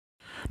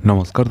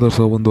नमस्कार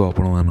दर्शक बंधु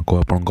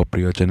आपण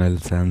प्रिय चैनल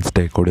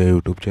सैंसटेक ओडिया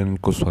यूट्यूब चैनल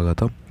को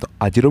स्वागत। तो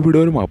आज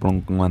वीडियो में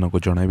आपको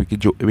जनइबी कि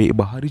जो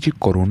बाहरी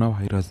कोरोना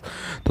भाइरस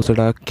तो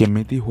सेटा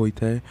केमिति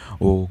होता है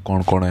और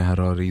कौन कौन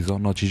यार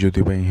रिजन अच्छी जो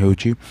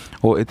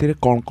और ए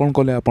कौन कौन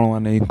कले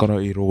आपर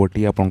ये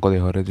रोगटी आप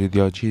देहरे जदि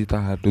अच्छी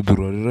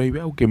दूर रही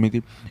केमी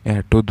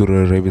दूर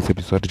रही से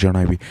विषय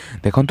जनइबी।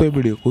 देखो ये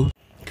वीडियो को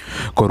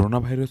कोरोना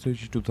भाइरस हो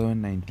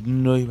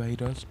 2019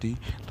 भाइरस टी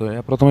तो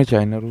यह प्रथम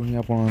चाइना रू ही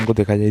आपको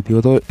देखा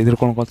जाइए। तो इधर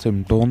कौन कौन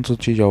सिम्पटम्स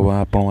अच्छी जब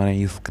आप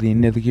स्क्रीन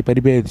में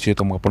देखिपारे से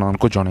तो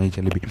मुझे जन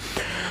चलि।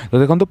 तो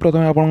देखो प्रथम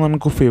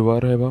आपको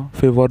फेवर है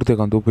फेवर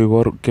देखो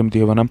फेवर केमती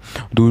हे ना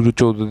 2 ରୁ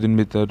 14 दिन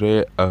भितर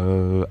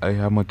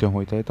यह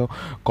होता है। तो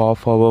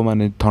कफ हम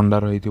माने ठंडा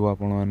रही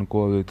आपको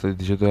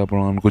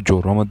आपको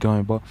ज्वर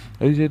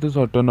सहित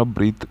सर्टन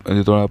ब्रीथ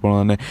जो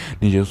आपने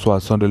निज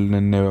श्वास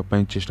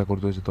नापी चेष्टा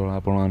करुवे जो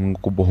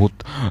आपको बहुत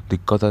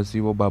दिक्कत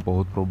आसो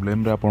बहुत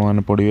प्रोब्लेम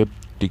आपने पड़े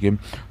टिके।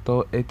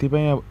 तो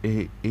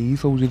यही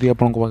सब जब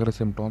आपको पाखे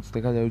सिम्पटम्स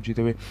देखा जाए तेज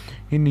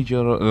ही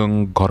निजर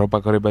घर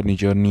पाखे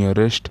निजर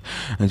नियरेस्ट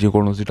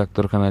जेकोसी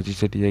डाक्तखाना अच्छी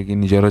से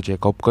निजर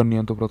चेकअप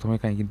करनी प्रथम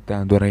कहीं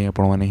द्वारा ही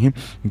आपने ही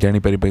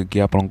जानीपर कि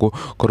आपको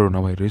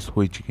कोरोना भाइरस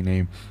हो कि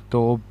नहीं।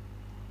 तो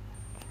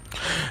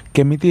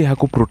केमिति यहाँ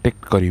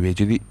प्रोटेक्ट करेंगे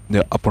जदि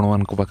आपण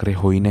मान पाखे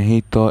होना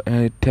तो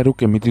एठारू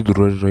केमिति दूर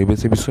रे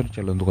से विषय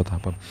चलतु कथा।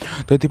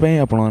 तो ये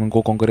आपण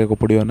कौन करा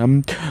पड़ो ना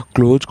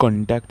क्लोज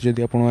कंटाक्ट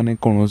जदि आपने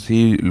कौन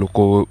लोक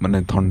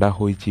मैंने ठंडा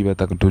हो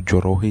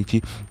ज्वर हो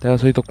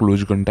सहित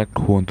क्लोज कंटाक्ट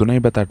हूँ ना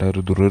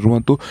दूर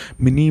रुहतु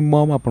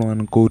मिनिमम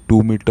आपण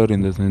 2 metre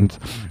in the sense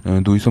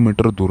 200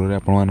 metre दूर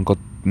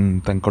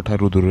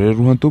ठारू दूर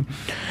रुहतु।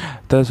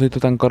 ता सहित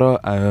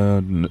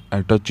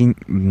टचिंग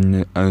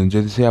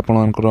जदि से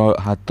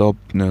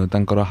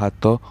आपणकर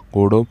हाथ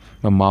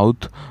गोड़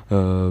माउथ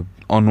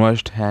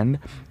अनवाश्ड हैंड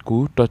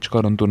को टच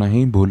करंतु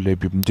नहीं भूल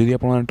भी जदि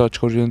आप टच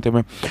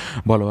कर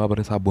भल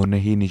भाव साबुन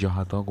ही निज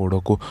हाथ गोड़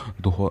को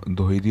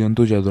धोई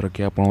दिंतु जहाँद्वारा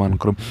कि आप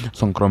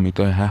संक्रमित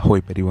यह हो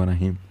पार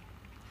नहीं।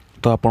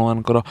 तो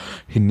आपणकर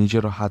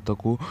निजर हाथ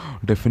को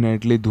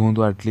डेफिनेटली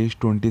धुंतु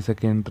एटलिस्ट 20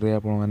 सेकेंड रे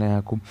आपने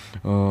यहाँ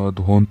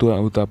धुंतु।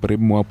 आउे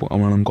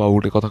मुझे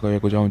गोटे कथा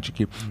कहना चाहूँ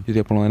कि यदि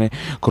आपने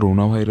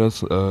कोरोना भाइरस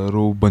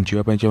रू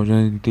बचापी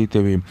चाहते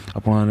तेज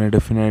आपने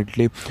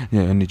डेफिनेटली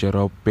निजर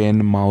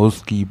पेन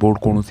माउस कीबोर्ड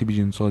कौन भी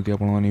जिन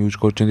आपने यूज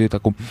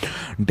कर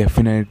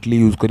डेफिनेटली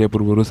यूज करने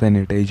पूर्व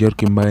सैनिटाइजर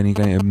कि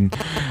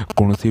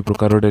कौन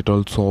प्रकार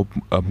डेटॉल सोप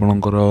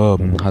आपणकर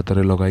हाथ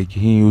में लगाई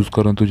ही यूज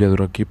करूँ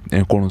जहाँद्वारा कि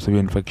कौन भी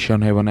इन्फेक्शन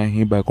है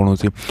ना कौन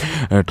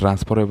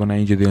ट्रांसफर है ना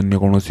जदि अन्य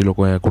कौन लोक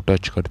या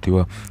टच कर।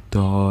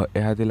 तो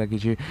यह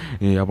लगी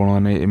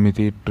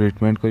आपमती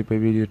ट्रिटमेंट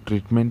करेंगे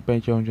ट्रिटमेंट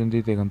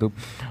चाहते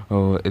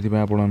देखो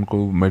ये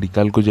आपको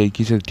मेडिकल को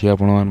जाकि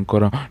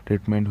आपर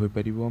ट्रिटमेंट हो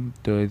पार।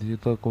 तो ये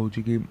तो कहूँ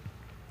कि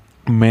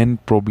मेन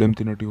प्रोब्लेम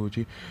 3टी हूँ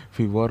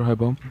फीवर है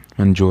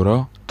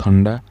ज्वर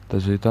ठंडा ता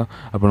सहित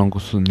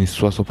आपको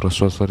निश्वास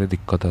प्रश्वास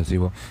दिक्कत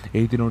आसो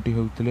यही 3टी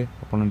होते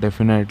आप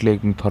डेफिनेटली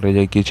थे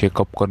जा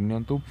चेकअप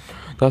करनी। तो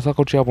आशा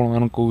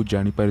कर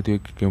जानीपारे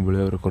कि क्यों भाव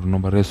में कोरोना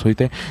भाइरस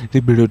होता है। यदि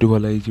वीडियो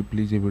भल लगी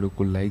प्लीज़ ये वीडियो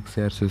को लाइक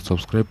शेयर से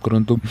सब्सक्राइब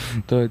करूँ।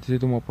 तो ये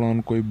तो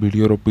मुझे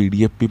वीडियो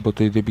पीडीएफ भी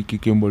बतईदेवी कि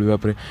क्यों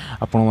भाव में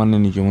आपने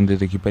निज मध्य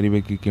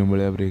देखिपारे कि क्यों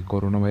भाव में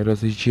कोरोना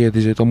भाइरस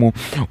है। तो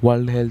मुझे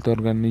वर्ल्ड हेल्थ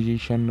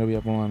ऑर्गेनाइजेशन भी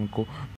आपको